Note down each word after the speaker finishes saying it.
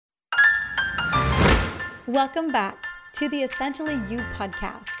Welcome back to the Essentially You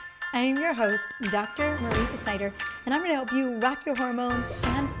podcast. I am your host, Dr. Marisa Snyder, and I'm going to help you rock your hormones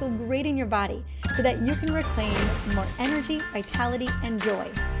and feel great in your body so that you can reclaim more energy, vitality, and joy,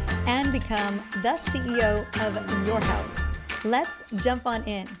 and become the CEO of your health. Let's jump on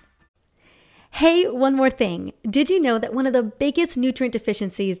in. Hey, one more thing. Did you know that one of the biggest nutrient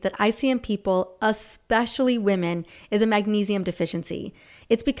deficiencies that I see in people, especially women, is a magnesium deficiency?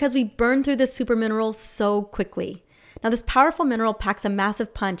 It's because we burn through this super mineral so quickly. Now, this powerful mineral packs a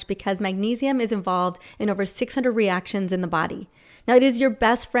massive punch because magnesium is involved in over 600 reactions in the body. Now, it is your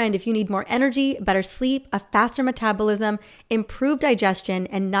best friend if you need more energy, better sleep, a faster metabolism, improved digestion,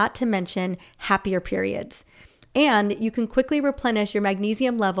 and not to mention happier periods. And you can quickly replenish your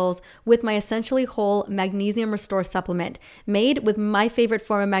magnesium levels with my Essentially Whole Magnesium Restore supplement made with my favorite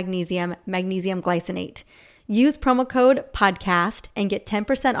form of magnesium, magnesium glycinate. Use promo code podcast and get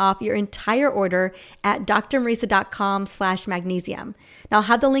 10% off your entire order at drmarisa.com/magnesium. Now I'll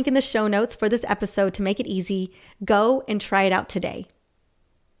have the link in the show notes for this episode to make it easy. Go and try it out today.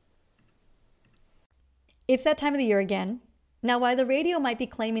 It's that time of the year again. Now, while the radio might be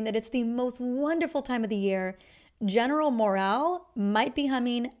claiming that it's the most wonderful time of the year, general morale might be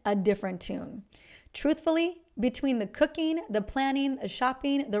humming a different tune. Truthfully, between the cooking, the planning, the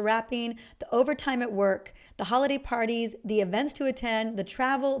shopping, the wrapping, the overtime at work, the holiday parties, the events to attend, the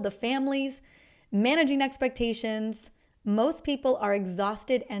travel, the families, managing expectations, most people are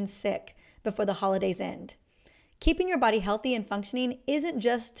exhausted and sick before the holidays end. Keeping your body healthy and functioning isn't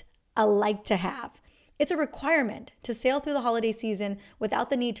just a like to have. It's a requirement to sail through the holiday season without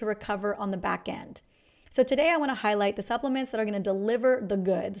the need to recover on the back end. So today I want to highlight the supplements that are going to deliver the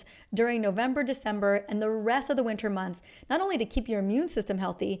goods during November, December, and the rest of the winter months, not only to keep your immune system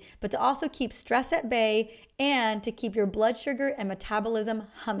healthy, but to also keep stress at bay and to keep your blood sugar and metabolism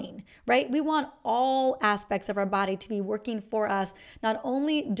humming, right? We want all aspects of our body to be working for us, not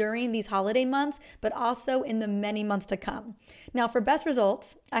only during these holiday months, but also in the many months to come. Now, for best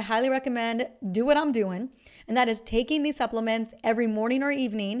results, I highly recommend do what I'm doing, and that is taking these supplements every morning or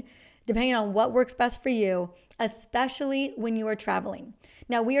evening, depending on what works best for you, especially when you are traveling.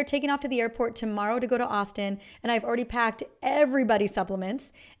 Now, we are taking off to the airport tomorrow to go to Austin, and I've already packed everybody's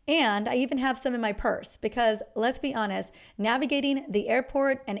supplements, and I even have some in my purse because, let's be honest, navigating the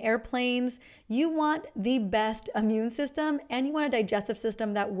airport and airplanes, you want the best immune system, and you want a digestive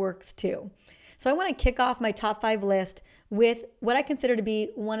system that works too. So I want to kick off my top 5 list with what I consider to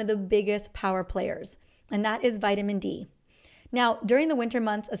be one of the biggest power players, and that is vitamin D. Now, during the winter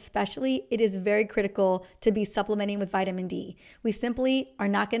months especially, it is very critical to be supplementing with vitamin D. We simply are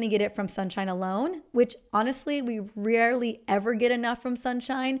not going to get it from sunshine alone, which honestly, we rarely ever get enough from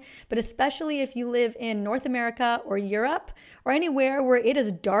sunshine, but especially if you live in North America or Europe or anywhere where it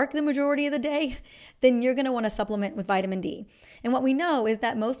is dark the majority of the day, then you're going to want to supplement with vitamin D. And what we know is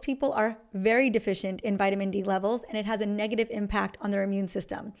that most people are very deficient in vitamin D levels, and it has a negative impact on their immune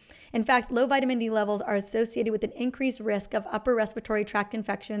system. In fact, low vitamin D levels are associated with an increased risk of upper respiratory tract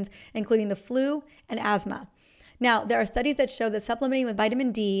infections, including the flu and asthma. Now, there are studies that show that supplementing with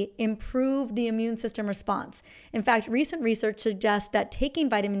vitamin D improve the immune system response. In fact, recent research suggests that taking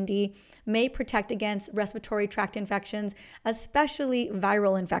vitamin D may protect against respiratory tract infections, especially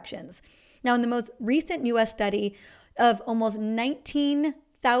viral infections. Now, in the most recent U.S. study of almost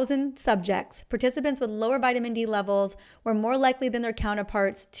 19,000 subjects, participants with lower vitamin D levels were more likely than their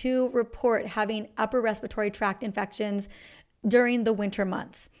counterparts to report having upper respiratory tract infections during the winter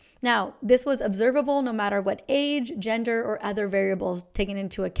months. Now, this was observable no matter what age, gender, or other variables taken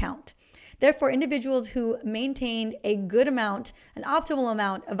into account. Therefore, individuals who maintained a good amount, an optimal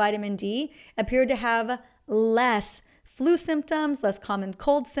amount of vitamin D appeared to have less flu symptoms, less common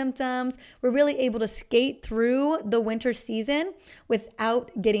cold symptoms. We're really able to skate through the winter season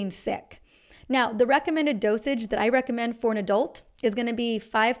without getting sick. Now, the recommended dosage that I recommend for an adult is going to be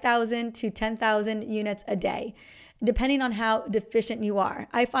 5,000 to 10,000 units a day, depending on how deficient you are.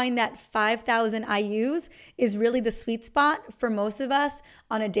 I find that 5,000 IUs is really the sweet spot for most of us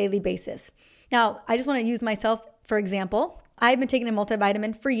on a daily basis. Now, I just want to use myself for example. I've been taking a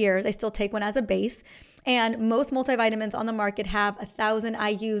multivitamin for years. I still take one as a base. And most multivitamins on the market have 1,000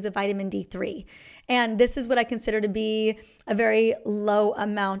 IUs of vitamin D3. And this is what I consider to be a very low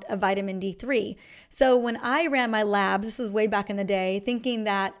amount of vitamin D3. So when I ran my labs, this was way back in the day, thinking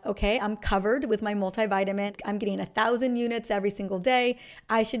that, okay, I'm covered with my multivitamin. I'm getting 1,000 units every single day.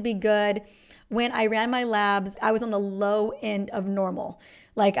 I should be good. When I ran my labs, I was on the low end of normal.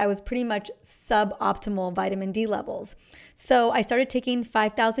 Like I was pretty much suboptimal vitamin D levels. So I started taking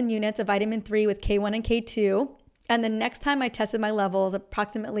 5,000 units of vitamin 3 with K1 and K2 And the next time I tested my levels,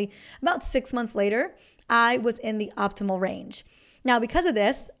 approximately about 6 months later, I was in the optimal range. Now, because of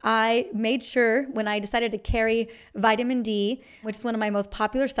this, I made sure when I decided to carry vitamin D, which is one of my most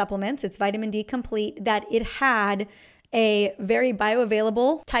popular supplements, it's vitamin D Complete, that it had a very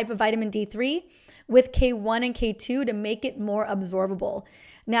bioavailable type of vitamin D3 with K1 and K2 to make it more absorbable.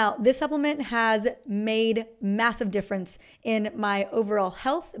 Now, this supplement has made massive difference in my overall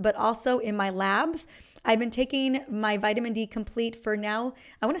health, but also in my labs. I've been taking my vitamin D Complete for now,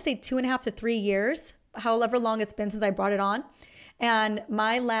 I want to say 2.5 to 3 years, however long it's been since I brought it on. And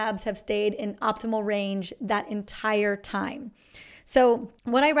my labs have stayed in optimal range that entire time. So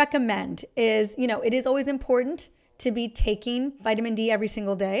what I recommend is, it is always important to be taking vitamin D every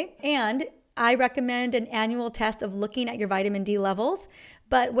single day. And I recommend an annual test of looking at your vitamin D levels.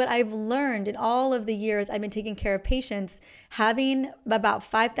 But what I've learned in all of the years I've been taking care of patients, having about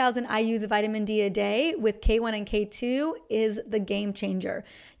 5,000 IUs of vitamin D a day with K1 and K2 is the game changer.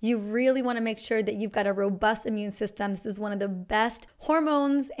 You really want to make sure that you've got a robust immune system. This is one of the best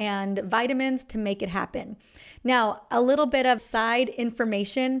hormones and vitamins to make it happen. Now, a little bit of side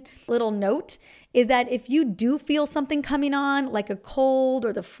information, little note, is that if you do feel something coming on, like a cold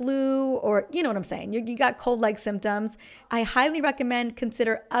or the flu, or you know what I'm saying, you got cold-like symptoms, I highly recommend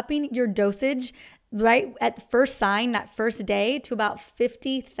consider upping your dosage right at the first sign, that first day, to about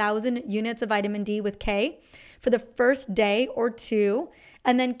 50,000 units of vitamin D with K for the first day or two,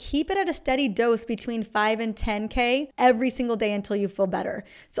 and then keep it at a steady dose between 5 and 10K every single day until you feel better.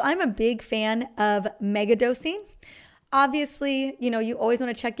 So I'm a big fan of mega dosing. Obviously, you always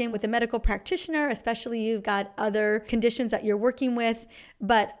want to check in with a medical practitioner, especially you've got other conditions that you're working with.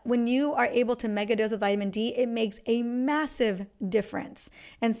 But when you are able to mega dose with vitamin D, it makes a massive difference.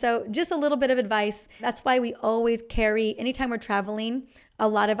 And so just a little bit of advice. That's why we always carry, anytime we're traveling, a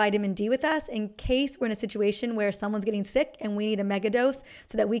lot of vitamin D with us in case we're in a situation where someone's getting sick and we need a mega dose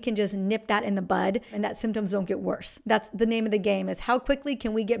so that we can just nip that in the bud and that symptoms don't get worse. That's the name of the game, is how quickly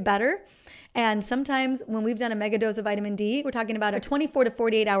can we get better? And sometimes when we've done a mega dose of vitamin D, we're talking about a 24 to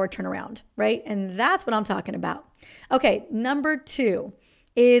 48 hour turnaround, right? And that's what I'm talking about. Okay, number 2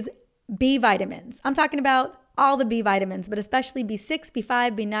 is B vitamins. I'm talking about all the B vitamins, but especially B6,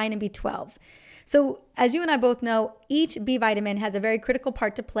 B5, B9, and B12. So as you and I both know, each B vitamin has a very critical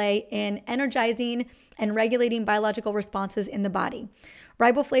part to play in energizing and regulating biological responses in the body.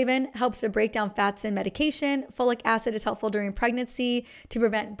 Riboflavin helps to break down fats in medication. Folic acid is helpful during pregnancy to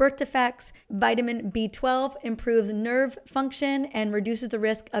prevent birth defects. Vitamin B12 improves nerve function and reduces the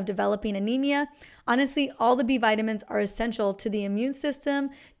risk of developing anemia. Honestly, all the B vitamins are essential to the immune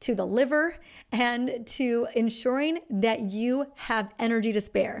system, to the liver, and to ensuring that you have energy to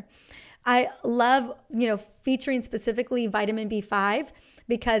spare. I love, featuring specifically vitamin B5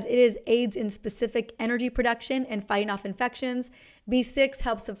 because it aids in specific energy production and fighting off infections. B6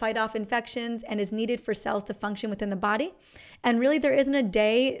 helps to fight off infections and is needed for cells to function within the body. And really, there isn't a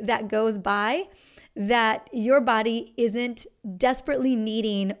day that goes by that your body isn't desperately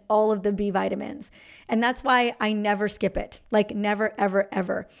needing all of the B vitamins. And that's why I never skip it, like never, ever,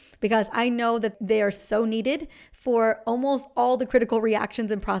 ever, because I know that they are so needed for almost all the critical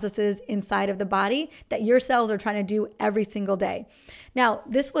reactions and processes inside of the body that your cells are trying to do every single day. Now,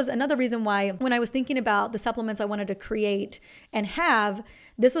 this was another reason why when I was thinking about the supplements I wanted to create and have,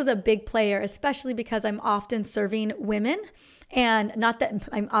 this was a big player, especially because I'm often serving women. And not that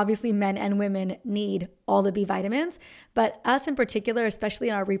I'm obviously men and women need all the B vitamins, but us in particular, especially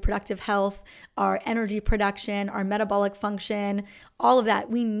in our reproductive health, our energy production, our metabolic function, all of that,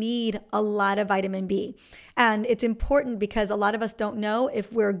 we need a lot of vitamin B. And it's important because a lot of us don't know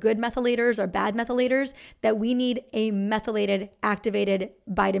if we're good methylators or bad methylators, that we need a methylated activated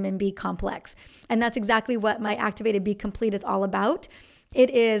vitamin B complex. And that's exactly what my Activated B Complete is all about. It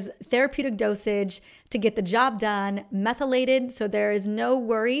is therapeutic dosage to get the job done, methylated, so there is no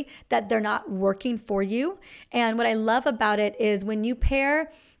worry that they're not working for you. And what I love about it is when you pair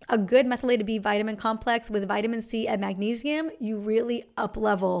a good methylated B vitamin complex with vitamin C and magnesium, you really up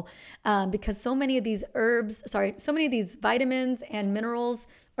level because so many of these vitamins and minerals,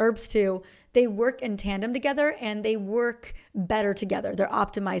 herbs too, they work in tandem together and they work better together. They're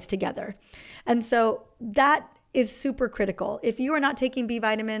optimized together. And so that is super critical. If you are not taking B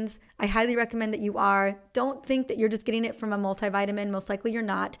vitamins, I highly recommend that you are. Don't think that you're just getting it from a multivitamin. Most likely you're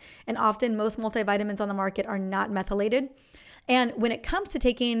not. And often most multivitamins on the market are not methylated. And when it comes to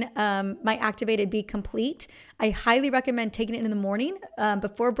taking my Activated B Complete, I highly recommend taking it in the morning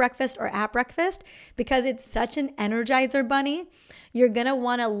before breakfast or at breakfast because it's such an energizer bunny. you're going to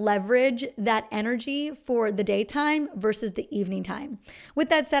want to leverage that energy for the daytime versus the evening time. With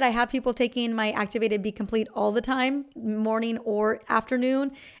that said, I have people taking my Activated Be Complete all the time, morning or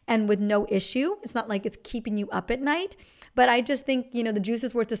afternoon, and with no issue. It's not like it's keeping you up at night, but I just think, the juice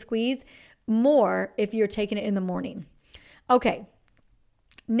is worth the squeeze more if you're taking it in the morning. Okay.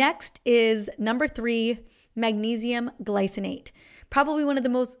 Next is number 3, magnesium glycinate. Probably one of the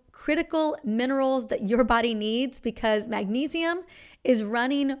most critical minerals that your body needs, because magnesium is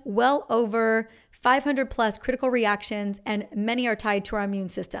running well over 500 plus critical reactions, and many are tied to our immune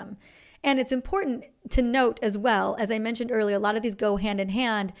system. And it's important to note as well, as I mentioned earlier, a lot of these go hand in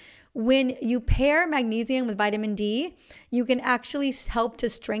hand. When you pair magnesium with vitamin D, you can actually help to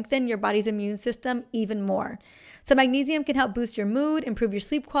strengthen your body's immune system even more. So magnesium can help boost your mood, improve your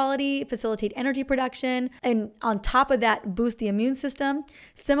sleep quality, facilitate energy production, and on top of that, boost the immune system.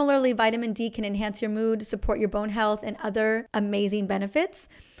 Similarly, vitamin D can enhance your mood, support your bone health, and other amazing benefits.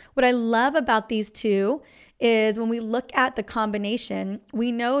 What I love about these two is when we look at the combination,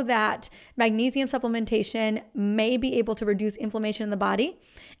 we know that magnesium supplementation may be able to reduce inflammation in the body.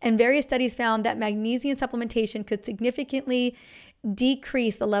 And various studies found that magnesium supplementation could significantly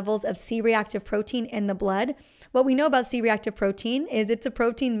decrease the levels of C-reactive protein in the blood. What we know about C-reactive protein is it's a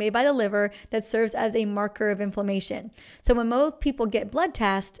protein made by the liver that serves as a marker of inflammation. So when most people get blood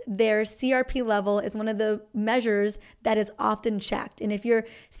tests, their CRP level is one of the measures that is often checked. And if your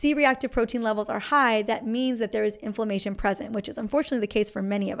C-reactive protein levels are high, that means that there is inflammation present, which is unfortunately the case for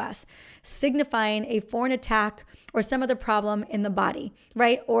many of us, signifying a foreign attack or some other problem in the body,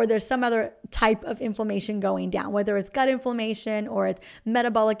 right? Or there's some other type of inflammation going down, whether it's gut inflammation or it's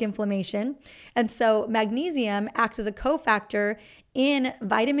metabolic inflammation. And so magnesium acts as a cofactor in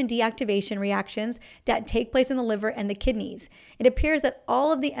vitamin D activation reactions that take place in the liver and the kidneys. It appears that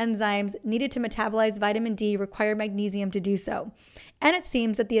all of the enzymes needed to metabolize vitamin D require magnesium to do so. And it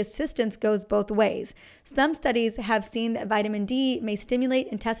seems that the assistance goes both ways. Some studies have seen that vitamin D may stimulate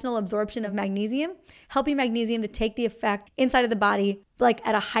intestinal absorption of magnesium, helping magnesium to take the effect inside of the body, like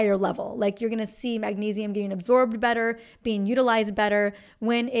at a higher level. Like you're going to see magnesium getting absorbed better, being utilized better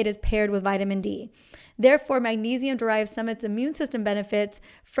when it is paired with vitamin D. Therefore, magnesium derives some of its immune system benefits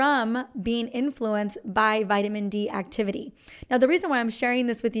from being influenced by vitamin D activity. Now, the reason why I'm sharing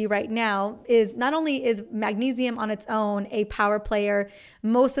this with you right now is not only is magnesium on its own a power player,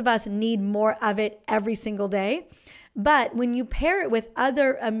 most of us need more of it every single day. But when you pair it with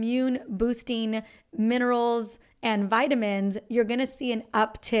other immune boosting minerals and vitamins, you're going to see an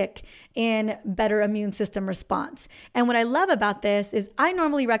uptick in better immune system response. And what I love about this is I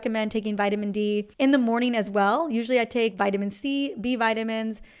normally recommend taking vitamin D in the morning as well. Usually I take vitamin C, B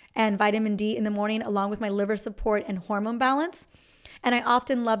vitamins, and vitamin D in the morning along with my liver support and hormone balance. And I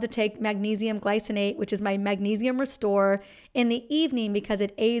often love to take magnesium glycinate, which is my magnesium restore, in the evening because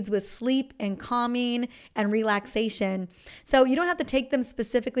it aids with sleep and calming and relaxation. So you don't have to take them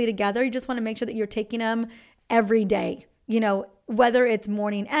specifically together. You just want to make sure that you're taking them every day, whether it's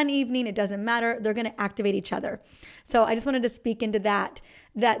morning and evening, it doesn't matter. They're going to activate each other. So I just wanted to speak into that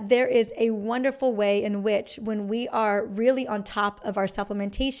there is a wonderful way in which when we are really on top of our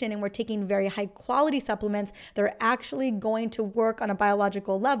supplementation and we're taking very high quality supplements, they're actually going to work on a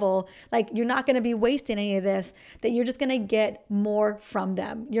biological level. Like you're not going to be wasting any of this, that you're just going to get more from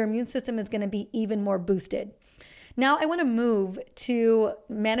them. Your immune system is going to be even more boosted. Now I want to move to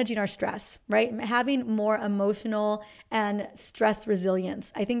managing our stress, right? Having more emotional and stress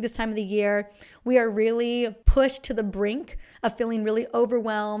resilience. I think this time of the year, we are really pushed to the brink of feeling really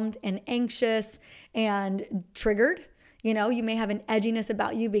overwhelmed and anxious and triggered. You may have an edginess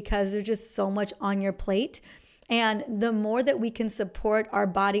about you because there's just so much on your plate. And the more that we can support our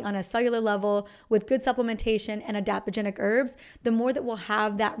body on a cellular level with good supplementation and adaptogenic herbs, the more that we'll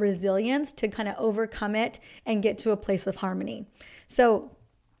have that resilience to kind of overcome it and get to a place of harmony. So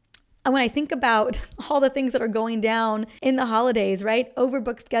when I think about all the things that are going down in the holidays, right?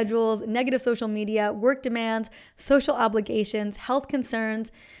 Overbooked schedules, negative social media, work demands, social obligations, health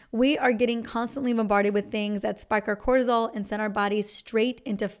concerns, we are getting constantly bombarded with things that spike our cortisol and send our bodies straight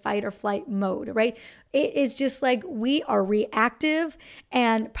into fight or flight mode, right? It is just like we are reactive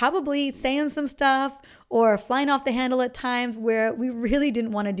and probably saying some stuff or flying off the handle at times where we really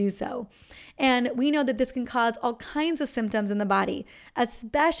didn't want to do so. And we know that this can cause all kinds of symptoms in the body,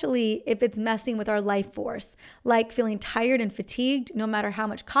 especially if it's messing with our life force, like feeling tired and fatigued no matter how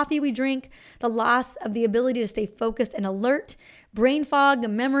much coffee we drink, the loss of the ability to stay focused and alert, brain fog,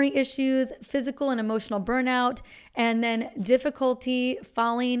 memory issues, physical and emotional burnout, and then difficulty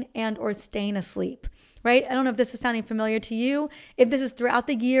falling and or staying asleep. Right? I don't know if this is sounding familiar to you, if this is throughout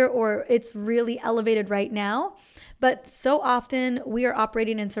the year or it's really elevated right now. But so often we are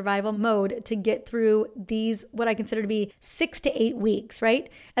operating in survival mode to get through these, what I consider to be 6 to 8 weeks, right?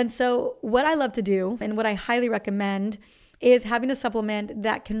 And so what I love to do and what I highly recommend is having a supplement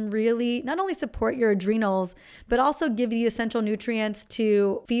that can really not only support your adrenals, but also give you the essential nutrients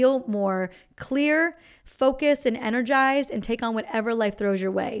to feel more clear, focused, and energized and take on whatever life throws your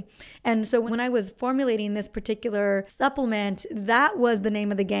way. And so when I was formulating this particular supplement, that was the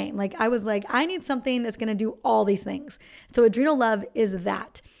name of the game. Like I was like, I need something that's going to do all these things. So Adrenal Love is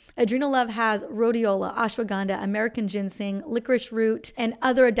that. Adrenal Love has rhodiola, ashwagandha, American ginseng, licorice root, and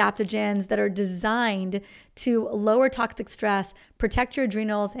other adaptogens that are designed to lower toxic stress, protect your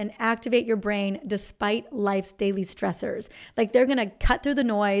adrenals, and activate your brain despite life's daily stressors. Like they're going to cut through the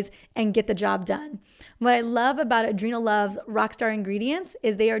noise and get the job done. What I love about Adrenal Love's rockstar ingredients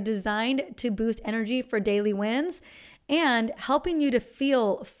is they are designed to boost energy for daily wins and helping you to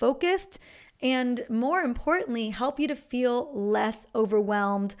feel focused, and more importantly, help you to feel less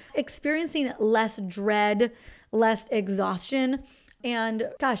overwhelmed, experiencing less dread, less exhaustion,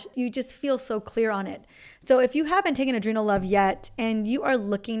 and gosh, you just feel so clear on it. So if you haven't taken Adrenal Love yet and you are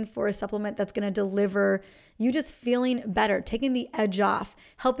looking for a supplement that's going to deliver you just feeling better, taking the edge off,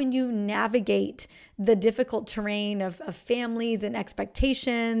 helping you navigate the difficult terrain of families and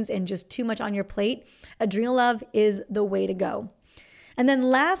expectations and just too much on your plate, Adrenal Love is the way to go. And then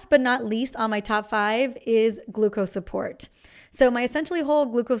last but not least on my top 5 is glucose support. So my Essentially Whole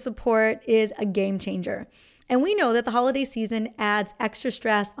glucose support is a game changer. And we know that the holiday season adds extra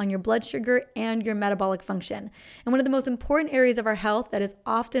stress on your blood sugar and your metabolic function. And one of the most important areas of our health that is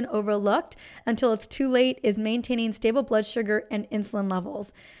often overlooked until it's too late is maintaining stable blood sugar and insulin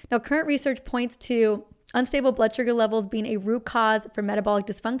levels. Now, current research points to unstable blood sugar levels being a root cause for metabolic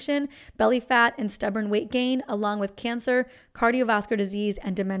dysfunction, belly fat, and stubborn weight gain, along with cancer, cardiovascular disease,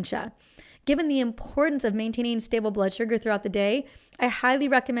 and dementia. Given the importance of maintaining stable blood sugar throughout the day, I highly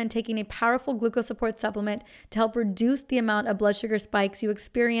recommend taking a powerful glucose support supplement to help reduce the amount of blood sugar spikes you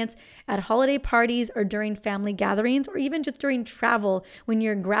experience at holiday parties or during family gatherings, or even just during travel when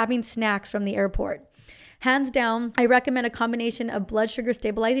you're grabbing snacks from the airport. Hands down, I recommend a combination of blood sugar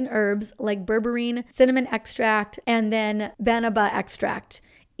stabilizing herbs like berberine, cinnamon extract, and then banaba extract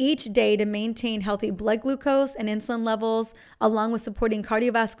each day to maintain healthy blood glucose and insulin levels, along with supporting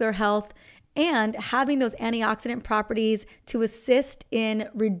cardiovascular health and having those antioxidant properties to assist in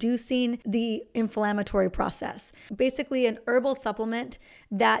reducing the inflammatory process. Basically, an herbal supplement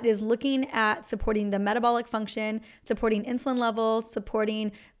that is looking at supporting the metabolic function, supporting insulin levels,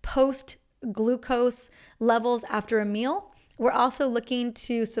 supporting post-glucose levels after a meal. We're also looking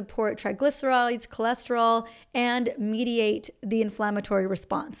to support triglycerides, cholesterol, and mediate the inflammatory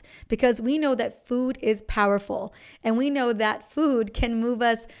response, because we know that food is powerful and we know that food can move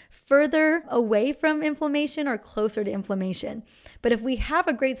us further away from inflammation or closer to inflammation. But if we have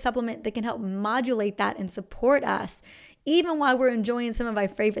a great supplement that can help modulate that and support us, even while we're enjoying some of our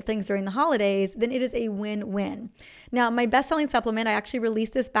favorite things during the holidays, then it is a win-win. Now, my best-selling supplement, I actually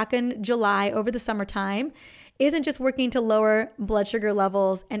released this back in July over the summertime, isn't just working to lower blood sugar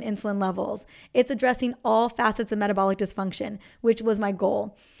levels and insulin levels. It's addressing all facets of metabolic dysfunction, which was my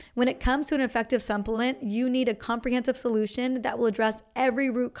goal. When it comes to an effective supplement, you need a comprehensive solution that will address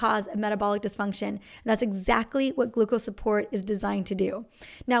every root cause of metabolic dysfunction. And that's exactly what glucose support is designed to do.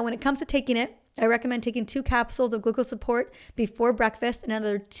 Now, when it comes to taking it, I recommend taking 2 capsules of glucose support before breakfast and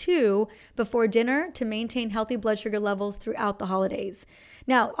another 2 before dinner to maintain healthy blood sugar levels throughout the holidays.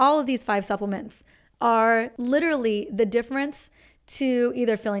 Now, all of these 5 supplements are literally the difference to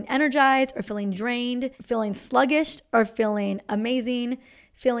either feeling energized or feeling drained, feeling sluggish or feeling amazing,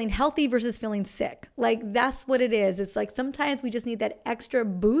 feeling healthy versus feeling sick. Like that's what it is. It's like sometimes we just need that extra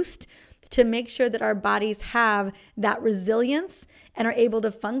boost to make sure that our bodies have that resilience and are able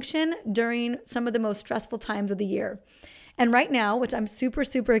to function during some of the most stressful times of the year. And right now, which I'm super,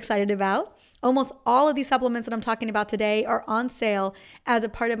 super excited about, almost all of these supplements that I'm talking about today are on sale as a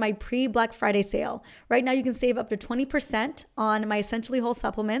part of my pre-Black Friday sale. Right now, you can save up to 20% on my Essentially Whole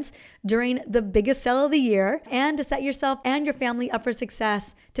supplements during the biggest sale of the year, and to set yourself and your family up for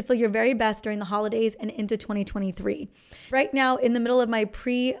success to feel your very best during the holidays and into 2023. Right now, in the middle of my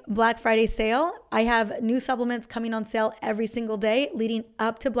pre-Black Friday sale, I have new supplements coming on sale every single day leading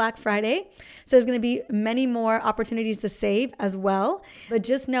up to Black Friday. So there's going to be many more opportunities to save as well. But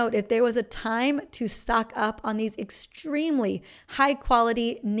just note, if there was a time to stock up on these extremely high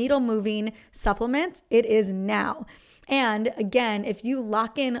quality needle moving supplements, it is now. And again, if you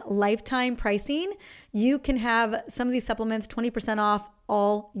lock in lifetime pricing, you can have some of these supplements 20% off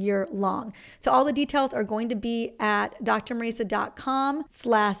all year long. So all the details are going to be at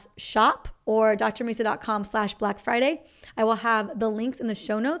drmarisa.com/shop, or drmariza.com/Black Friday. I will have the links in the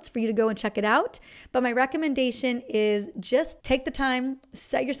show notes for you to go and check it out. But my recommendation is just take the time,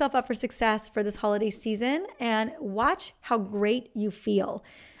 set yourself up for success for this holiday season, and watch how great you feel.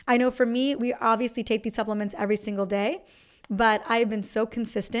 I know for me, we obviously take these supplements every single day, but I've been so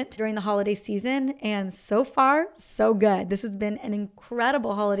consistent during the holiday season, and so far, so good. This has been an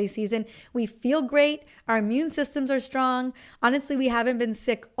incredible holiday season. We feel great. Our immune systems are strong. Honestly, we haven't been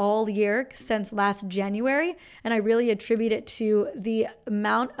sick all year since last January, and I really attribute it to the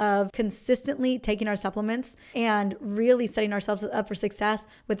amount of consistently taking our supplements and really setting ourselves up for success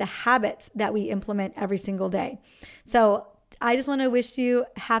with the habits that we implement every single day. So I just want to wish you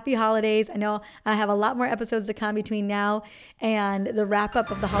happy holidays. I know I have a lot more episodes to come between now and the wrap up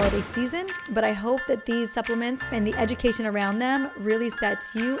of the holiday season, but I hope that these supplements and the education around them really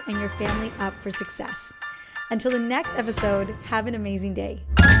sets you and your family up for success. Until the next episode, have an amazing day.